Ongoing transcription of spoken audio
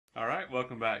Alright,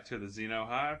 welcome back to the Xeno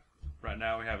Hive. Right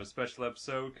now we have a special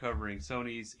episode covering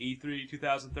Sony's E3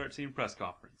 2013 press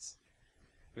conference.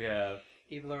 We have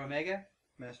Evil Omega.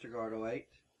 Master Guard 08.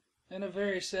 And a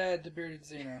very sad bearded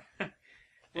Xeno.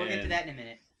 We'll get to that in a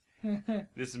minute.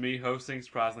 This is me hosting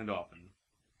Surprisingly Dolphin.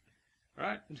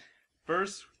 Alright,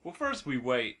 first we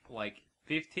wait like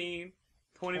 15,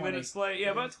 20 minutes late.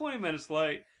 Yeah, about 20 minutes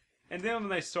late. And then when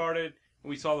they started and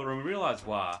we saw the room, we realized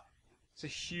why. It's a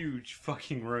huge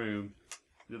fucking room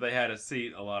that they had to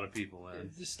seat a lot of people in.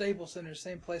 The Staples Center,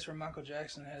 same place where Michael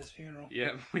Jackson had his funeral.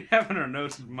 Yeah, we have in our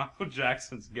notes Michael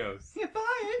Jackson's ghost. Yeah, buy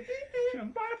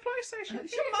it. Buy a PlayStation.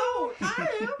 Come on,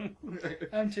 I am.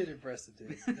 I'm too depressed to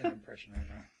do an impression right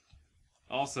now.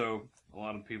 Also, a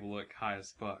lot of people look high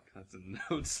as fuck. That's in the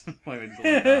notes. Like they just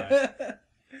look high.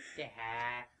 Yeah.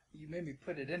 You made me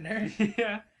put it in there.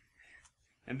 Yeah.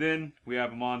 And then we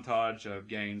have a montage of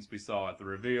games we saw at the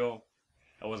reveal.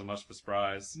 That wasn't much of a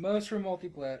surprise. Most for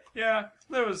multiplat. Yeah,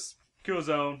 there was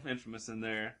Killzone, Infamous in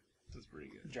there. That's pretty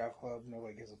good. Drive Club.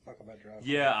 Nobody gives a fuck about Drive Club.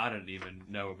 Yeah, I didn't even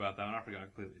know about that one. I forgot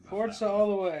completely about Forza that. all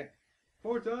the way.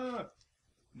 Forza.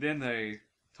 Then they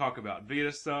talk about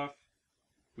Vita stuff.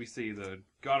 We see the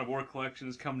God of War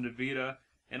collections coming to Vita.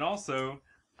 And also,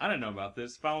 I didn't know about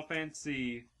this, Final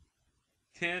Fantasy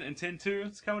 10 and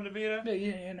 10-2 is coming to Vita. Yeah,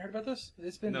 you hadn't heard about this?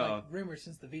 It's been No. like rumored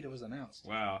since the Vita was announced.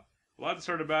 Wow. Well, I just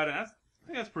heard about it. I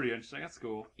think that's pretty interesting. That's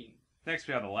cool. Next,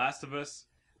 we have The Last of Us.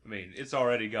 I mean, it's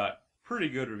already got pretty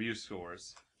good review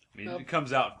scores. I mean, Nope. It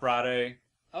comes out Friday.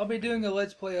 I'll be doing a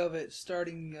Let's Play of it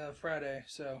starting Friday,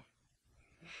 so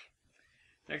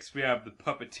Next, we have The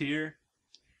Puppeteer.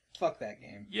 fuck that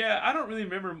game. Yeah, I don't really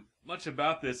remember much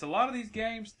about this. A lot of these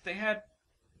games, they had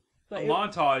a Like,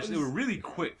 montage. it They was- were really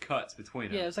quick cuts between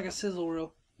them. Yeah, it's like a sizzle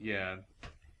reel. Yeah.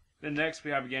 Then next,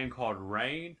 we have a game called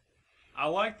Rain. I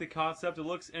like the concept. It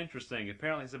looks interesting.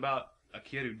 Apparently, it's about a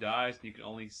kid who dies, and you can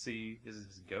only see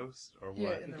his ghost or Yeah,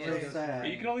 what. in the Yeah, rain. sad.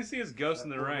 You can only see his ghost in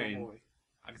the That poor rain. boy.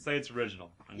 I can say it's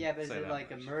original. I can Yeah, but is say it that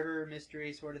like a much. murder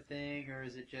mystery sort of thing, or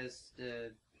is it just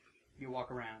you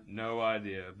walk around? No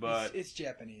idea, but It's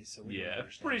Japanese, so we don't yeah,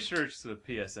 understand. pretty sure it's a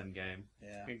PSN game.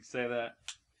 Yeah. I can say that.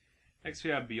 Next, we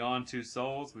have Beyond Two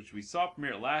Souls, which we saw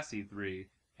premiere at last E3,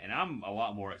 and I'm a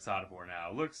lot more excited for it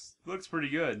now. Looks pretty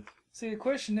good. See, the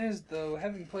question is, though,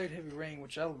 having played Heavy Rain,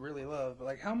 which I really love,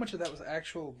 like, how much of that was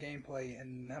actual gameplay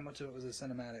and how much of it was a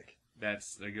cinematic?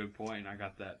 That's a good point. I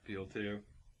got that feel too.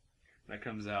 That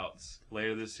comes out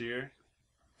later this year.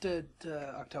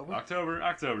 October?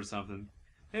 October something.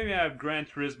 Maybe we have Gran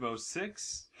Turismo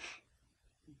 6.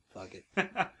 Fuck it.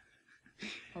 Yeah.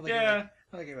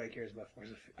 I don't think anybody cares about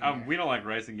Forza. We don't like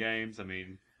racing games. I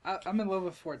mean, I'm in love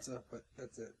with Forza, but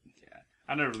that's it. yeah.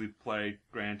 I never really played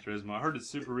Gran Turismo. I heard it's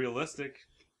super realistic.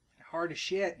 Hard as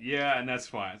shit. Yeah, and that's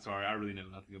fine. Sorry, I really know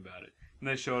nothing about it. And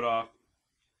they showed off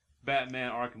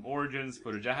Batman Arkham Origins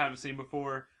footage I haven't seen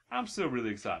before. I'm still really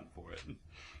excited for it.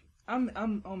 I'm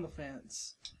on the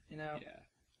fence. You know, Yeah.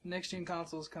 next gen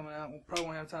console's coming out. We'll probably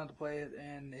won't have time to play it,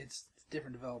 and it's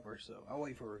different developers, so I'll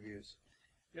wait for reviews.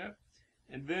 Yep.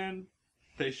 And then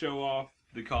they show off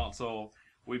the console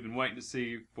we've been waiting to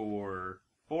see for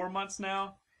 4 months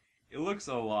now. It looks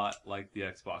a lot like the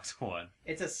Xbox One.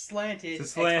 It's a slanted It's a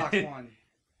slanted- Xbox One.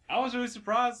 I was really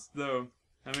surprised, though.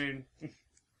 I mean,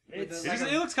 It's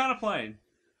it looks kind of plain.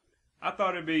 I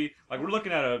thought it'd be like we're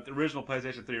looking at an original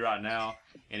PlayStation 3 right now,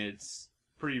 and it's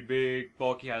pretty big,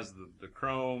 bulky, has the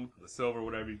chrome, the silver,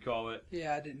 whatever you call it.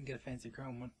 Yeah, I didn't get a fancy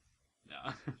chrome one.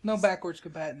 No. No backwards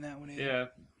compat in that one either. Yeah.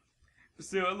 But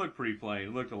still, it looked pretty plain.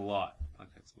 It looked a lot like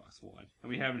Xbox One. And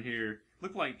we have it here.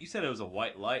 Looked like you said it was a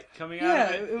white light coming out Yeah,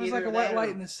 of it. it was Either like a that white or- light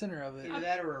in the center of it. Either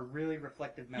that or a really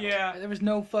reflective metal. Yeah. There was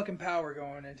no fucking power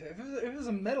going into it. If it was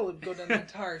a metal, it would go down the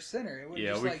entire center. It wouldn't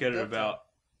Yeah, just, we like, cared dovetail. about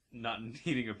not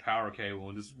needing a power cable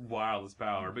and just wireless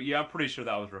power. But yeah, I'm pretty sure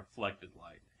that was reflected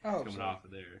light I hope coming so. off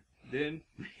of there. Then,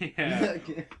 yeah,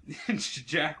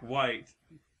 Jack White.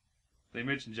 They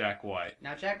mentioned Jack White.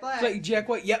 Now Jack Black. It's like Jack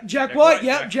White. Yep, Jack Jack White. White,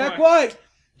 Yep, Jack Jack White. White.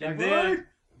 And then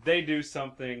they do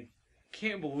something.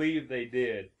 Can't believe they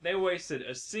did. They wasted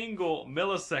a single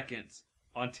millisecond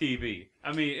on TV.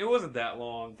 I mean, it wasn't that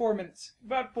long. 4 minutes.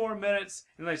 About 4 minutes.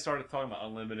 And they started talking about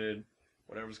unlimited,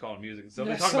 whatever it's called, music. So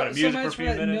Yeah, they talked about music for a much few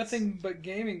that minutes. Nothing but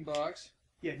gaming box.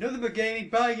 Yeah, nothing but gaming,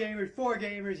 by gamers, for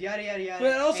gamers, yada yada yada.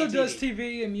 But it also and does TV.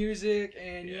 TV and music,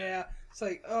 and Yeah. yeah, it's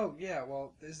like, oh yeah,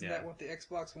 well, isn't Yeah. that what the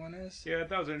Xbox One is? Yeah,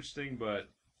 that was interesting, but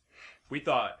we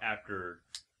thought after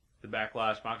the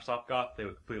backlash Microsoft got, they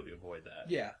would completely avoid that.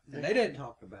 Yeah, and they didn't didn't.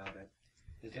 talk about it.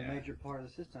 It's Yeah. a major part of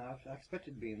the system. I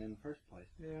expected it to be in the first place.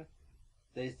 Yeah.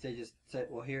 They just said,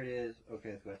 well, here it is. Okay,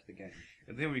 let's go back to the game.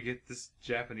 And then we get this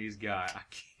Japanese guy.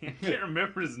 I can't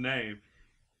remember his name.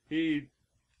 He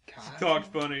Kai? talked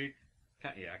funny.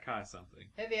 Yeah, Kai something.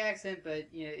 Heavy accent, but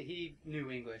he knew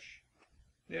English.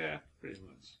 Yeah, pretty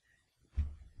much.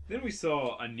 Then we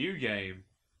saw a new game.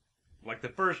 Like the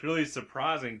first really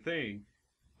surprising thing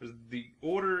was the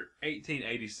Order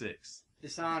 1886.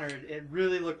 Dishonored. It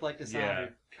really looked like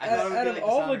Dishonored. I Out, thought it would out be of like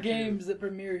all the Dishonored 2. games that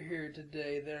premiere here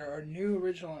today, there are new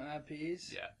original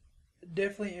IPs. Yeah.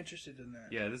 Definitely interested in that.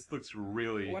 Yeah, this looks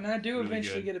really. When I do really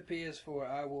eventually good. get a PS4,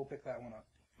 I will pick that one up.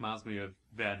 Reminds me of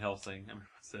Van Helsing. I remember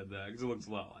I said that because it looks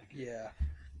a lot like it. Yeah.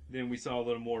 Then we saw a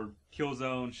little more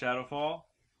Killzone Shadowfall.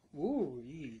 Ooh,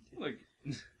 yeet. Like,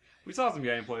 we saw some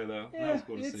gameplay though. Yeah, That was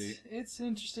cool to see. it's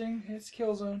interesting. It's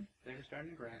Killzone. They were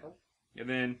starting to grapple. And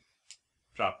then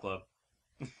Drop Club.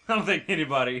 I don't think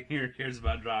anybody here cares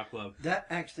about Drop Club. That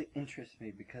actually interests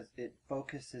me because it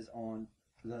focuses on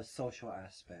the social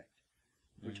aspect,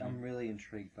 which Mhm. I'm really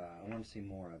intrigued by. I want to see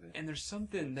more of it. And there's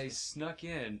something they snuck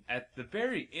in at the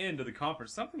very end of the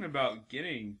conference. Something about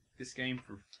getting this game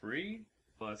for free.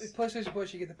 Plus, With PlayStation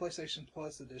Plus, you get the PlayStation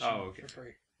Plus edition Oh, okay. for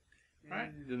free.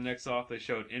 right. The next off, they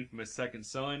showed Infamous Second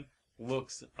Son.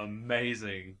 Looks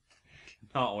amazing.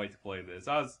 Cannot wait to play this.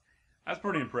 I was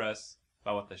pretty impressed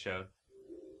by what they showed.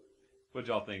 What'd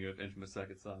y'all think of Infamous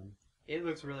Second Son? It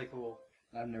looks really cool.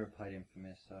 I've never played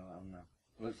Infamous, so I don't know.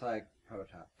 Looks like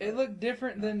prototype. It looked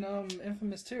different than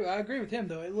Infamous 2. I agree with him,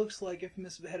 though. It looks like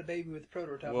Infamous had a baby with the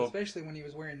prototype, Well- especially when he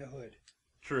was wearing the hood.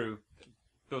 True.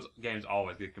 Those games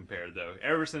always get compared though.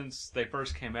 Ever since they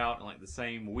first came out in like the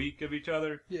same week of each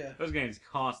other, Yeah. those games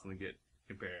constantly get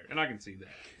compared, and I can see that.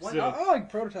 What- Still, I like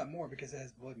prototype more because it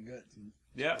has blood and guts.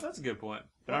 yeah, that's a good point.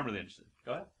 But I'm really interested.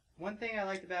 Go ahead. One thing I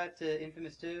liked about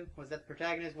Infamous 2 was that the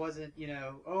protagonist wasn't,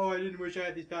 oh, I didn't wish I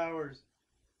had these powers.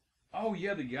 Oh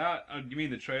yeah, the guy. You mean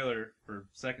the trailer for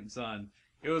Second Son?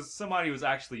 It was somebody who was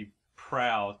actually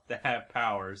proud to have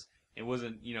powers and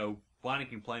wasn't, whining,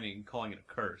 complaining, and calling it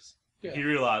a curse. Yeah. He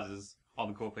realizes all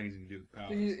the cool things you can do with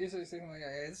powers. He's thinking like,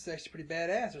 hey, this is actually pretty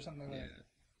badass or something like Yeah.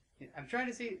 that. I'm trying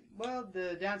to see, well,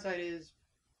 the downside is,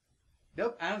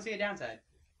 nope, I don't see a downside.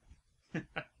 All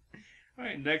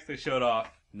right. Next, they showed off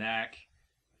Knack.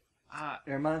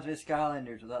 It reminds me of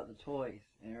Skylanders without the toys.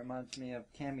 And it reminds me of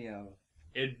Cameo.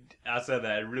 I said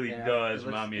that. It really Yeah, does it looks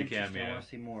remind me of interesting. I Cameo. want to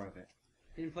see more of it.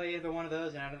 Didn't play either one of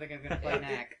those, and I don't think I'm going to play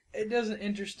Knack. It doesn't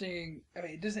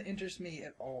it doesn't interest me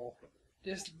at all.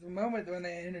 Just the moment when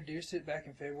they introduced it back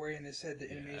in February and they said the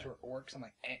enemies were orcs, I'm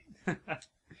like, eh.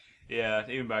 Yeah,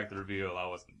 even back to the reveal, I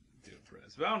wasn't too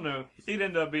impressed. But I don't know. It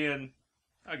ended up being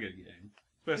a good game,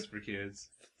 especially for kids.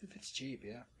 If it's cheap,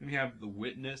 yeah. Then we have The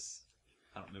Witness.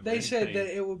 I don't remember. They said anything.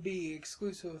 that it would be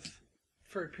exclusive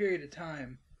for a period of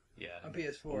time Yeah. on A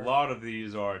PS4. lot of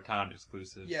these are timed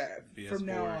exclusives. Yeah, PS4. from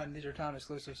now on, these are time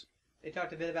exclusives. They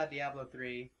talked a bit about Diablo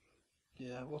 3.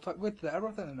 Yeah, we'll talk with that. I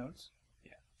wrote that in the notes.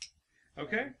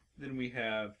 Okay. Then we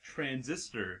have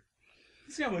Transistor.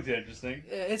 This game looked interesting.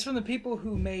 It's from the people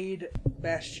who made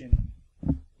Bastion.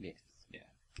 Yes. Yeah.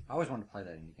 I always wanted to play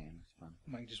that indie game. It's fun.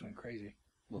 Mike just went crazy.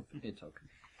 Well, it's okay.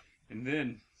 And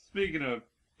then, speaking of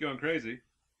going crazy,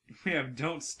 we have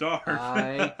Don't Starve.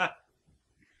 I-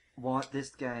 Want this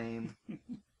game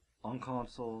on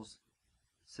consoles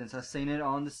since I've seen it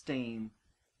on the Steam.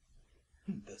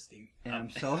 The Steam. And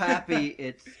I'm so happy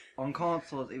it's on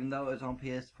consoles, even though it was on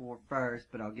PS4 first,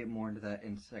 but I'll get more into that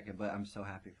in a second. But I'm so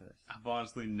happy for this. I've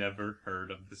honestly never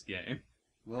heard of this game.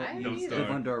 Well, I you haven't either.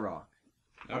 live under a rock.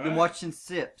 I've been Alright. watching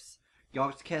Sips.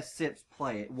 Y'all cast Sips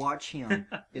play it. Watch him.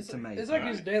 It's amazing. It's like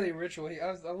Alright. his daily ritual.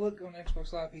 I look on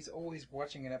Xbox Live. He's always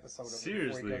watching an episode of it.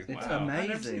 Seriously? Before he goes It's to Wow, bed. I've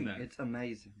never seen amazing. that. It's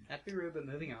amazing. Not to be rude, but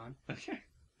moving on. Okay.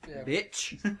 Yeah,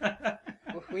 Bitch.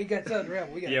 we got something to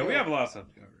wrap. We got Yeah, we have a lot of stuff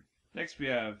to cover. Next, we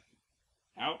have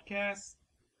Outcast.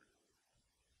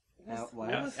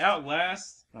 Outlast.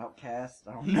 Outlast. Outcast.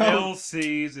 I don't know.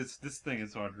 LCs. It's this thing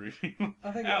is hard to read.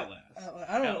 I think Outlast.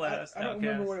 Outlast, I don't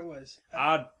remember Outcast. what it was.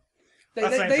 I'd They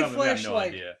saying they something, we have flashed no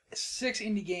like idea. 6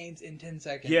 indie games in 10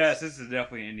 seconds. Yes, this is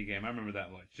definitely an indie game. I remember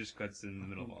that much. Just cuts in the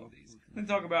middle of all of these. Then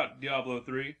talk about Diablo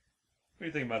 3. What do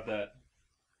you think about that?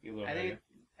 You little I think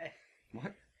nigga?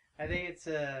 What? I think it's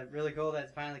really cool that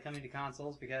it's finally coming to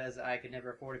consoles because I could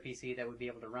never afford a PC that would be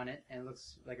able to run it, and it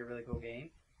looks like a really cool game.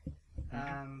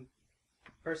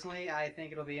 Personally, I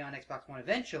think it'll be on Xbox One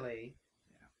eventually.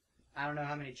 I don't know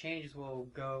how many changes will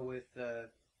go with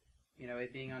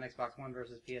it being on Xbox One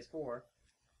versus PS4.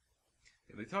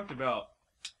 Yeah, they talked about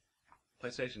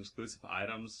PlayStation exclusive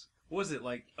items. What was it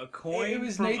like a coin It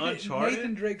was from Nathan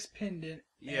Uncharted? Drake's pendant.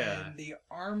 Yeah. And the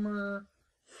armor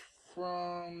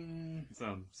from.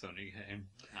 Some Sony game.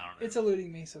 I don't know. It's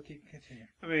eluding me, so keep continuing.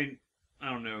 I mean, I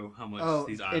don't know how much Oh,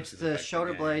 these it's items the affect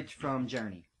shoulder game. blades from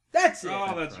Journey. That's it.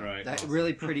 Oh, that's right. That Awesome.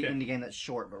 really pretty Okay. indie game that's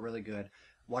short but really good.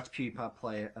 Watch PewDiePie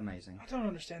play it. Amazing. I don't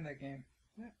understand that game.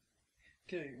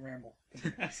 Okay, ramble.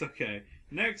 That's okay.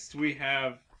 Next, we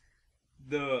have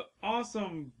the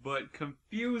awesome but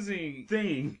confusing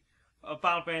thing of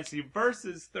Final Fantasy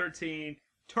Versus 13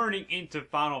 turning into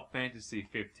Final Fantasy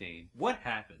 15. What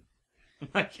happened?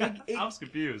 Like, I was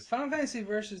confused. Final Fantasy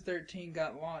Versus 13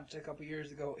 got launched a couple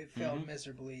years ago. It failed Mhm.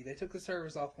 miserably. They took the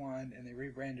servers offline and they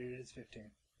rebranded it as 15.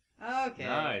 Okay.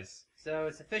 Nice. So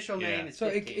its official Yeah. name is So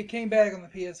 15. it came back on the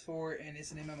PS4 and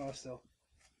it's an MMO still.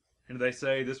 And did they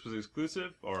say this was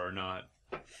exclusive or not?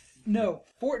 No,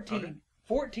 14. Okay.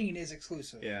 14 is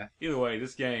exclusive. Yeah. Either way,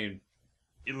 this game,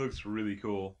 it looks really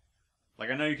cool. Like,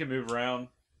 I know you can move around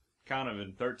kind of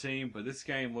in 13, but this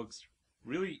game looks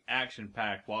really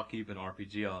action-packed while keeping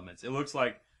RPG elements. It looks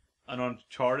like an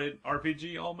Uncharted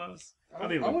RPG almost. I,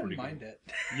 think it I looked wouldn't pretty mind it.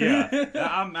 Yeah,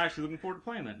 I'm actually looking forward to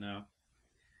playing that now.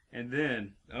 And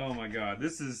then, oh my god,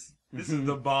 this is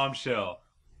the bombshell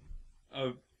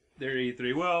of their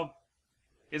E3. Well,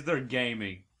 it's their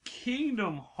gaming.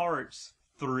 Kingdom Hearts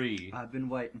 3. I've been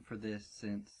waiting for this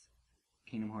since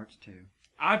Kingdom Hearts 2.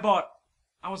 I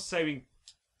was saving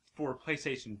for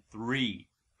PlayStation 3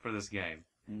 for this game.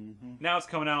 Mm-hmm. Now it's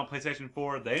coming out on PlayStation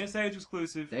 4. They didn't say it's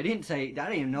exclusive. They didn't say. I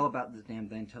didn't even know about this damn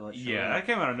thing until it showed Yeah, up. that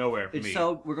came out of nowhere for It's me.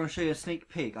 so we're gonna show you a sneak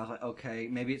peek. I was like, okay,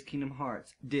 maybe it's Kingdom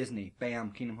Hearts. Disney,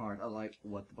 bam, Kingdom Hearts. I was like,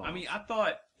 what the balls? I mean, I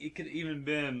thought it could even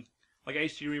been like an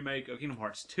HD remake of Kingdom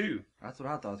Hearts 2. that's what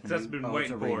I thought. It was That's gonna be. been Oh,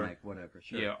 it's a waiting for. remake, whatever.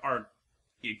 Sure. Yeah, or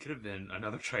it could have been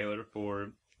another trailer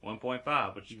for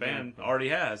 1.5, which Japan Exactly. already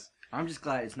has. I'm just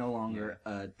glad it's no longer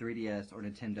a 3DS or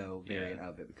Nintendo variant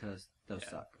of it because those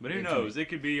suck. But who It's knows? It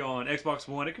could be on Xbox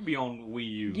One. It could be on Wii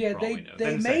U. Yeah, for all they we know. they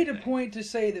Then the made same a thing. point to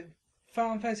say that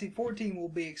Final Fantasy 14 will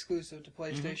be exclusive to Mm-hmm.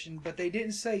 PlayStation, but they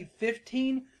didn't say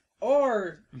 15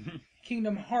 or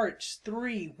Kingdom Hearts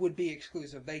 3 would be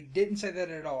exclusive. They didn't say that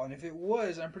at all. And if it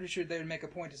was, I'm pretty sure they would make a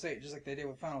point to say it just like they did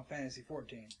with Final Fantasy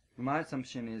 14. My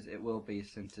assumption is it will be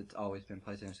since it's always been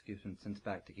PlayStation exclusive since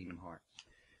back to Kingdom Hearts.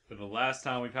 But the last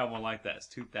time we've had one like that is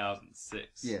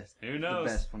 2006. Yes. Who knows?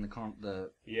 The best when the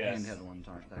Yes. handheld ones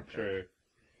aren't that great. True.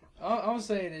 All I'm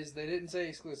saying is they didn't say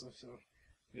exclusive, so.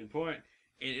 Good point.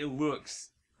 It looks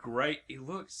great. It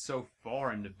looks so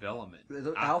far in development.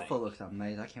 The I alpha think. looks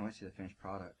amazing. I can't wait to see the finished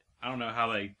product. I don't know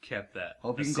how they kept that.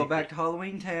 Hope a you can go back to secret.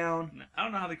 Halloween Town. I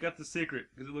don't know how they got the secret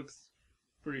because it looks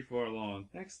pretty far along.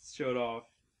 Next showed off.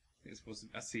 I think it's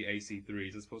supposed to. I see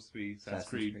AC3s. It's supposed to be Assassin's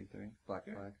Creed. 3, Black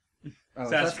Yeah. Flag.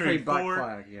 Assassin's Creed Black 4,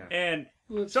 Flag, yeah. And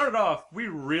Whoops. started off, we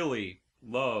really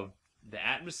love the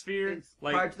atmosphere. It's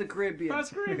like Pirates of the Caribbean.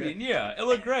 Pirates of the Caribbean, yeah, it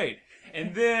looked great.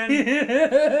 And then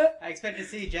I expect to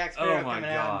see Jack Oh Sparrow my coming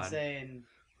out God. and saying,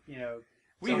 you know,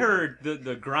 we So- heard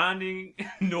the grinding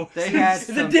noises. They had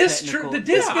The some disc, technical- the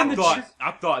disc Yeah, and the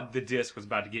I thought the disc was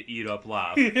about to get eat up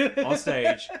live on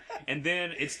stage, and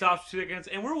then it stops 2 seconds,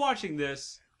 and we're watching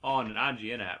this on an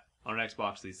IGN app on an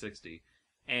Xbox 360,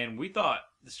 and we thought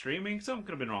the streaming, something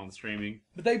could have been wrong with the streaming.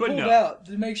 But they But pulled no. out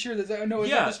to make sure that no, it's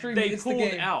Yeah, not the stream, they it's pulled the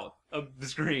game. out of the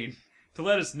screen to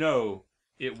let us know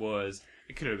it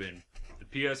could have been the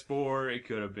PS4, it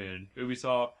could have been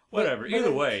Ubisoft, whatever. but Either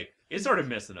it- way, it started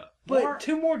messing up. But More-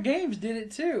 2 more games did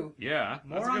it too. Yeah, that's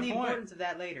more a on good the point. importance of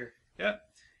that later. Yep.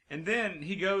 And then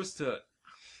he goes to.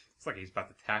 It's like he's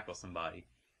about to tackle somebody,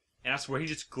 and I swear he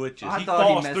just glitches. I he thought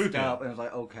falls he through messed them. up and I was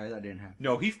like, okay, that didn't happen.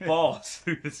 No, he falls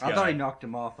through this guy. I thought he knocked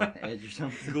him off like the edge or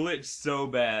something. Glitched so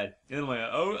bad, and I'm like,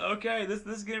 oh, okay, this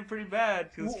is getting pretty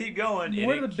bad. Let's keep going. And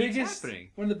One it of the keeps biggest, happening.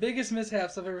 one of the biggest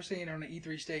mishaps I've ever seen on an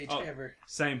E3 stage Oh. ever.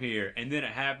 Same here. And then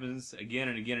it happens again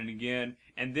and again and again,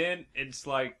 and then it's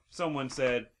like someone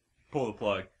said, pull the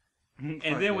plug, and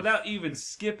then without even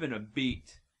skipping a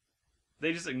beat,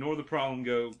 they just ignore the problem, and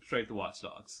go straight to Watch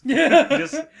Dogs. Yeah,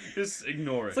 Just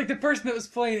ignore it. it's like the person that was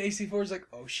playing AC4 is like,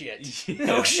 oh shit, Yeah.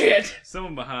 oh shit.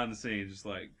 Someone behind the scenes just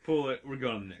like, pull it, we're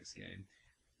going to the next game.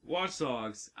 Watch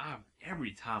Dogs,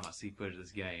 every time I see footage of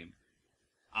this game,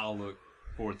 I'll look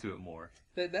forward to it more.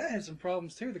 That had some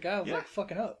problems too. The guy was Yeah. like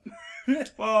fucking up.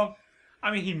 Well,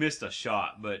 I mean, he missed a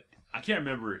shot, but I can't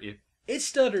remember if... It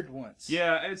stuttered once.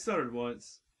 Yeah, it started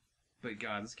once. But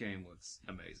God, this game looks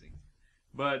amazing.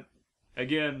 But,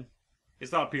 again,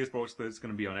 it's not PS4 exclusive. It's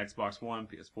going to be on Xbox One,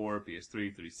 PS4, PS3,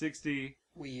 360.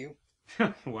 Wii U.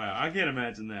 Wow, I can't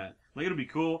imagine that. Like, it'll be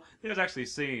cool. There was actually a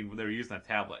scene where they were using a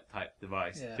tablet-type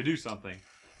device Yeah. to do something.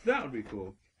 That would be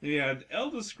cool. Yeah,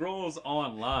 Elder Scrolls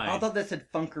Online. I thought that said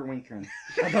Funker Winker.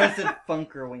 I thought it said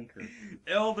Funker Winker.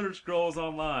 Elder Scrolls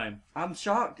Online. I'm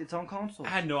shocked. It's on console. I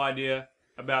had no idea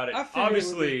about it. I figured it would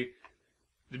Obviously,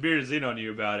 the Bearded Xeno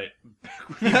knew about it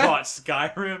back when he bought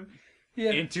Skyrim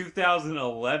Yeah. in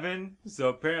 2011. So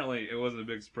apparently, it wasn't a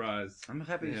big surprise. I'm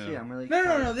happy to Yeah. see it. I'm really No,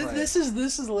 excited no, to no. play This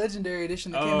is the Legendary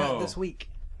Edition that came out this week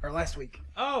or last week.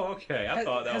 Oh, okay. I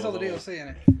thought that has was all the old. DLC in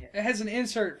it. Yeah. It has an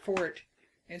insert for it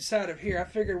inside of here. I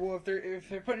figured, well, if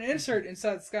they're putting an insert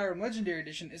inside the Skyrim Legendary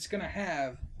Edition, it's gonna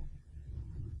have,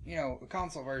 a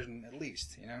console version at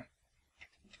least.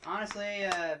 Honestly,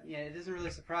 it doesn't really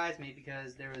surprise me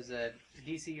because there was a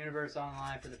DC Universe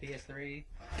Online for the PS3,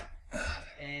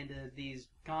 and these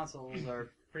consoles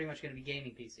are pretty much going to be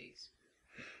gaming PCs.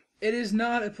 It is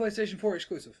not a PlayStation 4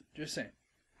 exclusive. Just saying.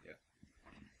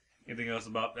 Anything else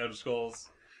about Elder Scrolls?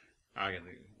 I can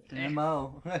think of it.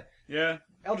 Demo. Yeah.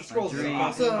 Elder Scrolls is Dream.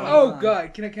 awesome. Oh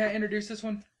God, can I introduce this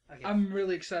one? Okay. I'm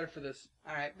really excited for this.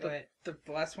 All right, go ahead. The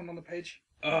last one on the page.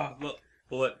 Oh, look.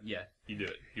 Well, yeah, you do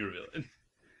it. You reveal it.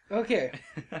 Okay.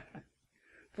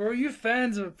 For you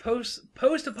fans of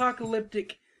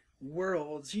post-apocalyptic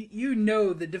worlds, you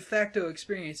know the de facto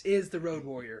experience is the Road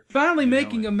Warrior. Finally You know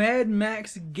making it. a Mad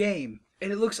Max game,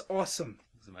 and it looks awesome.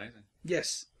 It's amazing.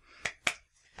 Yes.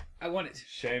 I want it.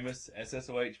 Seamus,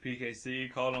 SSOH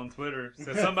PKC, called on Twitter. Said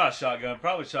something about shotgun.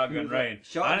 Probably Shotgun Rain. I didn't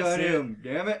Shotgun see it. him.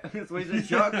 Damn it. That's what he said.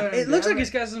 Shotgun him. It looks damn like it's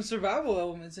got some survival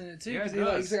elements in it too. Yeah, it 'Cause he's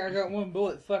does. like, I got one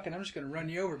bullet. Fucking, I'm just gonna run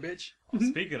you over, bitch.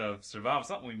 Speaking of survival,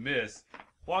 something we missed.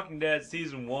 Walking Dead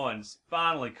Season 1 is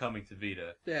finally coming to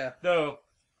Vita. Yeah, Though,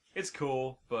 it's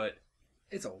cool, but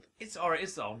it's old. it's alright.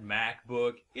 It's on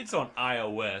MacBook. It's on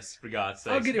iOS, for God's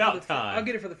sake. I'll It's get it about for the time. I'll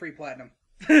get it for the free platinum.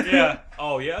 Yeah.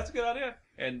 Oh, yeah, that's a good idea.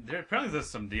 And apparently there's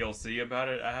some DLC about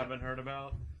it I haven't heard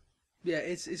about. Yeah,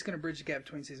 it's gonna bridge the gap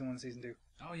between season 1 and season 2.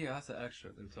 Oh, yeah, that's the extra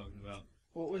they're talking about.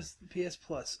 What was the PS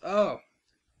Plus? Oh,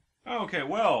 Okay,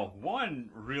 well,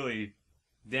 one really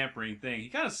dampering thing, he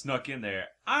kind of snuck in there.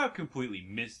 I completely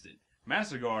missed it.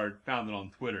 MasterGuard found it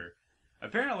on Twitter.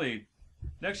 Apparently,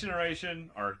 next generation,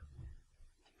 or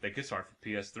they could start for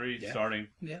PS3 Yeah. starting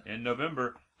Yeah. in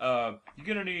November. You're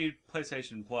gonna need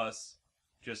PlayStation Plus,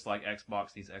 just like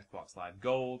Xbox needs Xbox Live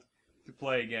Gold, to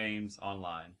play games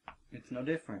online. It's no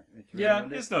different. It's really Yeah,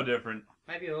 no it's no different.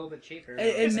 Might be a little bit cheaper.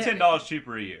 It's And- $10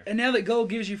 cheaper a year. and now that Gold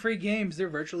gives you free games, they're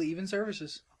virtually even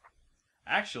services.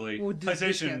 Actually, Well,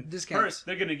 PlayStation discounts. first,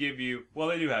 they're gonna give you. Well,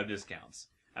 they do have discounts.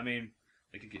 I mean,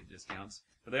 they could get discounts,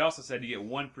 but they also said you get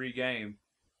one free game.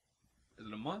 Is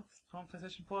it a month on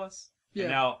PlayStation Plus? Yeah.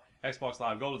 And now Xbox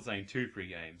Live Gold is saying 2 free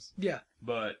games, Yeah.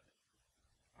 but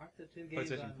Aren't the two games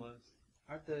PlayStation on, Plus.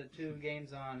 aren't the two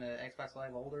games on Xbox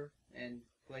Live older and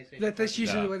PlayStation? That's Plus?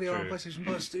 usually Yeah, the way they are on true. PlayStation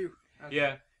Plus too. Okay.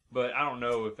 Yeah, but I don't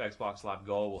know if Xbox Live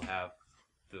Gold will have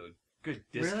the good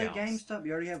discounts Really, GameStop?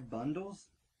 You already have bundles?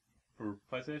 for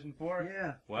PlayStation 4.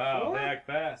 Yeah. Wow, Four? they act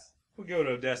fast. We'll go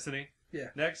to Destiny.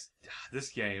 Yeah. Next, this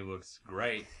game looks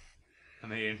great. I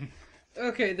mean,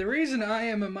 Okay, the reason I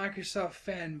am a Microsoft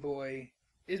fanboy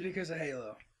is because of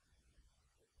Halo.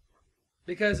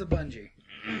 Because of Bungie.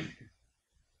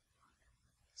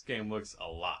 this game looks a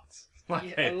lot like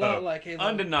Yeah, a Halo. lot like Halo.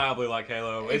 Undeniably like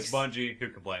Halo. It's Ex- Bungie. Who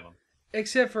can blame them?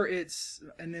 Except for it's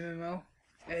an MMO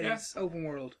and Yeah. it's open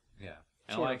world. Yeah.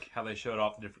 And I Sort like how they showed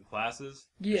off the different classes.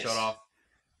 Yes. They showed off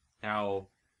how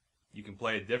you can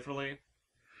play it differently.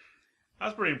 I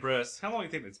was pretty impressed. How long do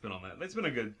you think it's been on that? It's been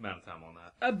a good amount of time on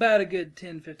that. About a good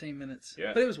 10-15 minutes.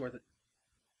 Yeah. But it was worth it.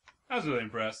 I was really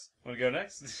impressed. Want to go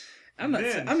next? I'm not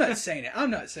Then- I'm not saying it. I'm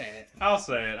not saying it. I'll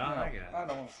say it. No, I got it. I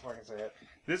don't want to fucking say it.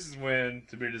 This is when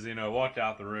Tabir Zeno walked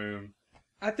out the room.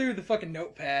 I threw the fucking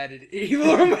notepad at Evil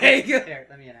Omega. Here,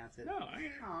 let me announce it. No,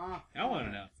 Aw. I want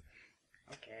to know.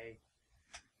 Okay.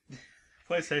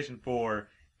 PlayStation 4, if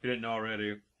you didn't know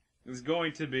already, is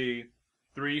going to be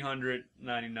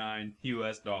 $399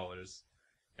 US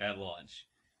at launch.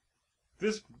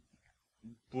 This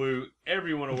blew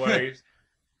everyone away.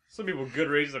 Some people good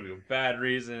reasons, some people bad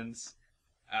reasons.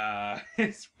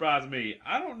 It surprised me.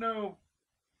 I don't know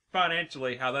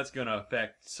financially how that's going to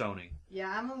affect Sony.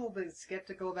 Yeah, I'm a little bit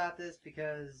skeptical about this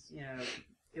because,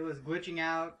 it was glitching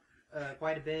out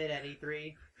quite a bit at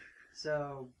E3.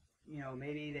 So,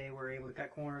 maybe they were able to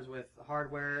cut corners with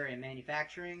hardware and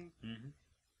manufacturing. Mm-hmm.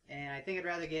 And I think I'd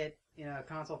rather get, a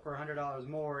console for $100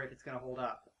 more if it's going to hold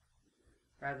up.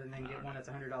 Rather than get one that's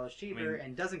 $100 cheaper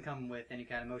and doesn't come with any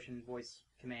kind of motion voice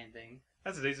command thing.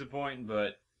 That's a decent point,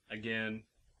 but again,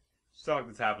 stuff like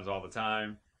this happens all the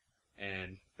time.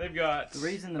 And they've got The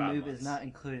reason the 5 move months. is not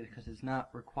included because it's not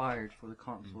required for the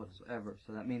console whatsoever.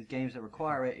 So that means games that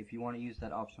require it, if you want to use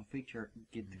that optional feature,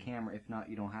 get the camera. If not,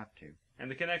 you don't have to. And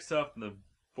the Kinect stuff and the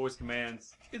voice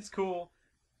commands, it's cool.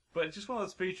 But it's just one of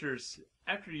those features,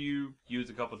 after you use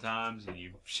it a couple times and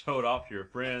you show it off to your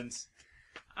friends,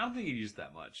 I don't think you use it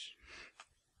that much.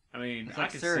 I mean, It's I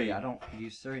like can Siri. see... I don't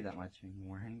use Siri that much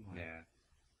anymore anyway. Yeah.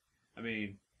 I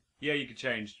mean, yeah, you can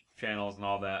change channels and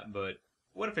all that, but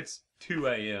what if it's 2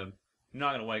 a.m.? You're not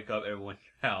going to wake up everyone in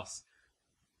your house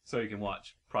so you can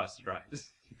watch Price is Right.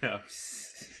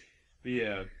 But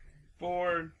yeah,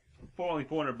 for only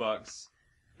 $400,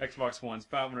 Xbox One's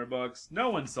 $500. No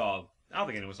one saw, I don't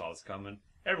think anyone saw this coming.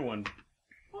 Everyone,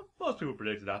 well, most people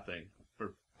predicted, I think,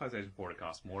 for PlayStation 4 to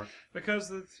cost more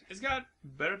because it's got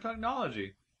better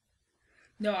technology.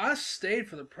 No, I stayed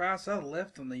for the price. I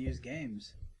left on the used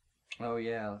games. Oh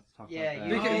yeah, let's talk Yeah, about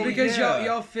you- that. Oh, Because yeah.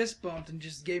 y'all fist bumped and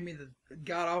just gave me the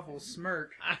god awful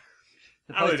smirk.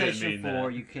 The I really didn't PlayStation mean 4,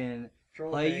 that. you can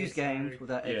Troll play face, used games sorry.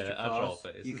 without Yeah, extra I troll cost.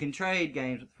 face. You can trade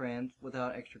games with friends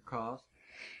without extra cost,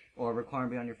 or require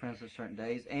to be on your friends for certain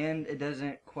days. And it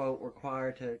doesn't quote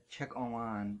require to check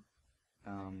online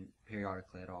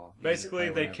periodically at all. You can just Basically, play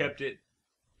they whenever. kept it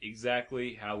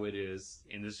exactly how it is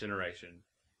in this generation.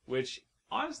 Which,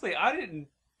 honestly, I didn't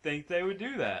think they would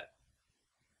do that.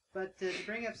 But to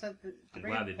bring up something, to I'm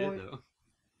bring glad up they a point, did, though.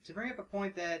 to bring up a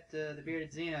point that the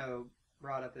bearded Xeno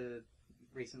brought up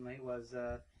recently was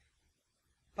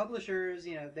publishers.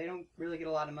 You know, they don't really get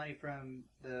a lot of money from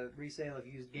the resale of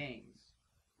used games,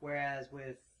 whereas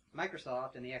with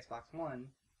Microsoft and the Xbox One,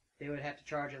 they would have to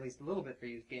charge at least a little bit for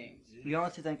used games. You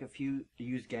honestly think a few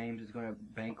used games is going to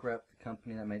bankrupt the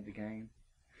company that made the game?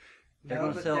 They're No,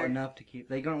 going to but sell they're- enough to keep.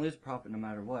 They're going to lose profit no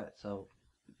matter what. So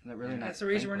it's not really. That's the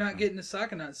reason we're not getting the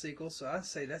Psychonaut sequel, so I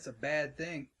say that's a bad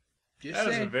thing. Just That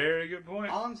is a saying. very good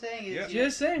point. All I'm saying is, Yeah. you know,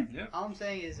 Just saying. Yeah. all I'm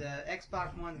saying is,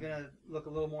 Xbox One's gonna look a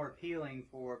little more appealing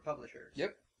for publishers.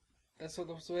 Yep. That's the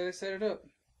way they set it up.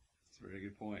 That's a very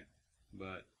good point.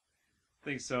 But I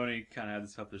think Sony kind of had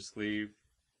this up their sleeve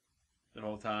the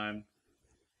whole time.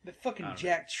 The fucking I don't know.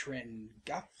 Jack Trenton.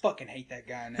 I fucking hate that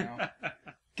guy now.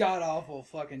 God awful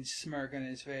fucking smirk on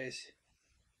his face.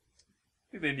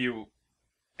 I think they knew,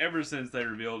 ever since they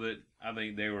revealed it, I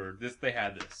think they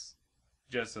had this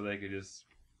just so they could just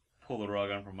pull the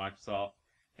rug on from Microsoft.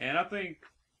 And I think,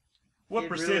 what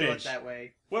It really percentage? looked that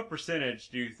way. What percentage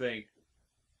do you think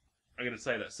are going to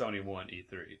say that Sony won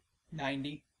E3?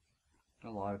 90. A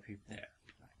lot of people. Yeah.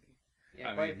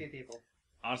 Yeah, I quite mean- a few people.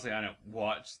 Honestly, I didn't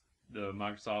watch the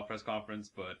Microsoft press conference,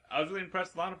 but I was really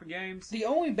impressed with the lineup of games. The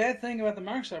only bad thing about the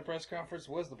Microsoft press conference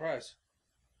was the price.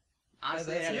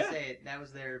 Honestly, I that's have it. to say it. That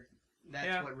was That's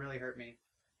Yeah. what really hurt me.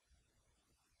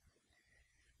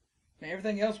 And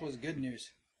everything else was good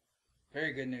news.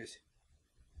 Very good news.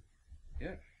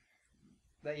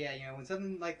 But yeah, you know, when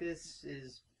something like this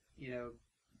is, you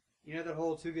know the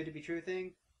whole too good to be true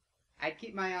thing, I'd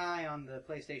keep my eye on the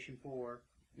PlayStation 4.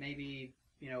 Maybe,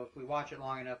 you know, if we watch it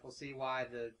long enough, we'll see why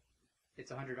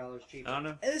it's $100 cheaper. I don't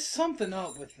know. There's something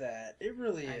up with that. It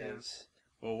really I know. is.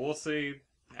 Well, we'll see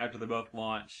after they both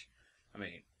launch. I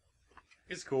mean,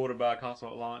 it's cool to buy a console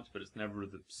at launch, but it's never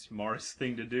the smartest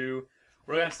thing to do.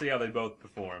 We're going to see how they both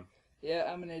perform.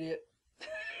 Yeah, I'm an idiot.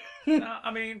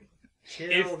 I mean,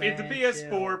 Chill, if man, the PS4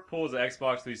 chill. pulls the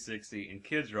Xbox 360 and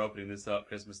kids are opening this up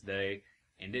Christmas Day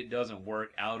and it doesn't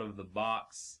work out of the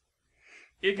box,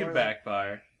 it can Or like-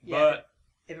 backfire. Yeah, But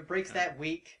if it breaks that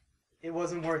week, it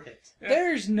wasn't worth it. Yeah.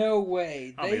 There's no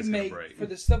way I don't think they it's gonna make break. for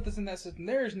the stuff that's in that system.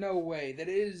 There's no way that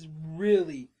it is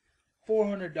really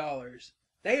 $400.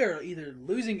 They are either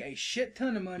losing a shit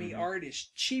ton of money Mhm. or it is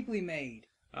cheaply made.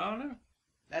 I don't know.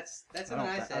 That's I, something don't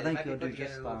I thi- said. I It think might be you'll put do together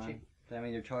just a little fine. cheap. I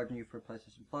mean, they're charging you for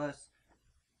PlayStation Plus.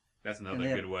 That's and another they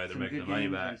have good way they're some making the good money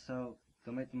games, back. and so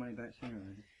they'll make the money back sooner or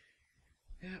later.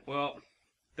 Yeah, well,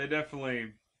 they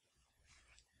definitely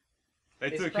They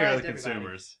took care of the surprised everybody.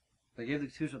 consumers. They give the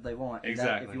consumers what they want. And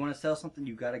Exactly. if you want to sell something,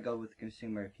 you got to go with the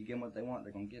consumer. If you give them what they want,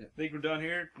 they're gonna get it. Think we're done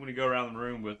here? When you go around the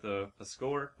room with a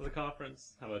score for the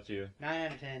conference, how about you? 9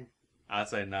 out of 10. I'd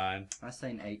say 9. I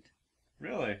say an 8.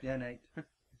 Really? Yeah, an 8. How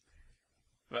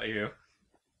about you?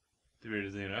 Three to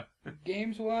Xeno.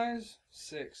 Games wise,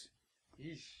 6.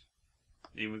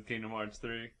 Even with Kingdom Hearts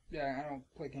 3? Yeah, I don't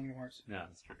play Kingdom Hearts. No,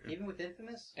 that's true. Even with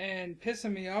Infamous? And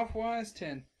pissing me off wise,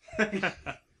 10.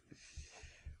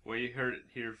 Well, you heard it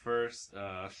here first.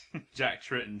 Jack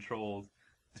Trenton trolled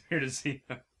Three to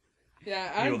Xeno.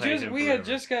 Yeah, You'll hate him we had forever.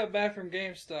 just got back from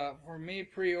GameStop for me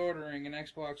pre-ordering an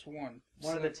Xbox One.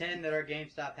 One of the 10 that our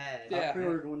GameStop had. Yeah. I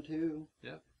pre-ordered one too.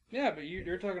 Yeah, but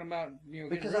you're talking about getting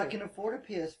Because rid I of can it. afford a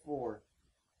PS4.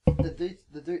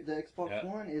 The Xbox Yeah.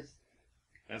 One is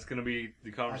That's going to be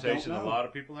the conversation a know. lot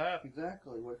of people have.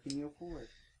 exactly what can you afford.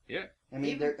 Yeah. I mean,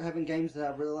 Even- they're having games that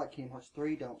I really like. Kingdom Hearts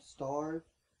 3, Don't Starve.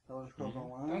 Elder Scrolls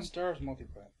Online. Don't Star Wars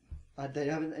multiplayer. They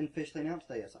haven't officially announced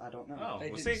that yet, so I don't know. Oh, They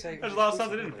well, didn't see, say it there's a was lot of stuff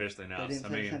they exclusive didn't officially They announce. didn't I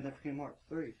say the mean, same thing for Kingdom Hearts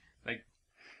 3.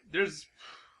 there's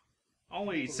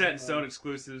only set in stone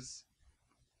exclusives.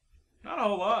 Not a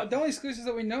whole lot. The only exclusives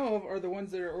that we know of are the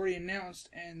ones that are already announced,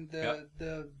 and the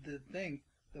thing,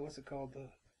 what's it called,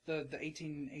 the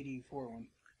 1884 one.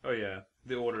 Oh yeah,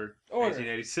 the Order. Order.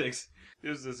 1886. It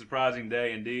was a surprising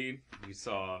day indeed. We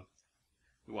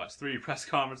watched 3 press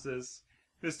conferences.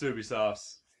 This is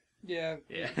Ubisoft's. Yeah,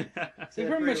 Yeah. they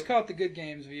pretty much caught the good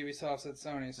games of Ubisoft's at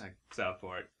Sony's. Like South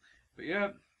Park. But yeah.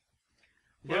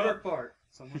 Never Well, apart.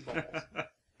 Someone's balls.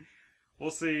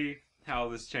 we'll see how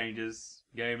this changes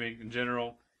gaming in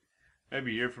general.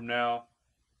 Maybe a year from now,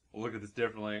 we'll look at this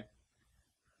differently.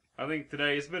 I think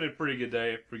today it's been a pretty good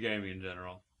day for gaming in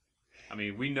general. I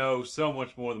mean, we know so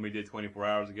much more than we did 24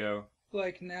 hours ago.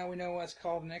 Like, now we know what's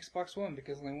called an Xbox One,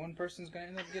 because only one person's going to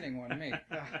end up getting one, me.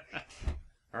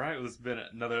 All right, well, this has been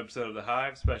another episode of The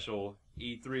Hive, special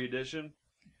E3 edition.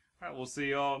 All right, we'll see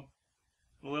y'all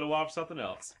in a little while for something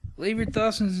else. Leave your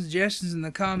thoughts and suggestions in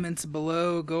the comments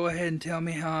below. Go ahead and tell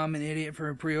me how I'm an idiot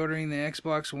for pre-ordering the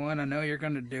Xbox One. I know you're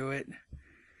going to do it.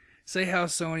 Say how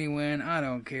Sony win. I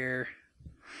don't care.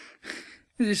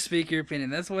 Just speak your opinion.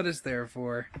 That's what it's there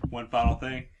for. One final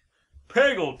thing.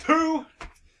 Peggle 2!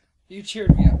 You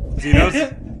cheered me up.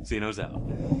 Xenos out.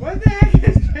 What the heck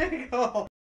is Pickle?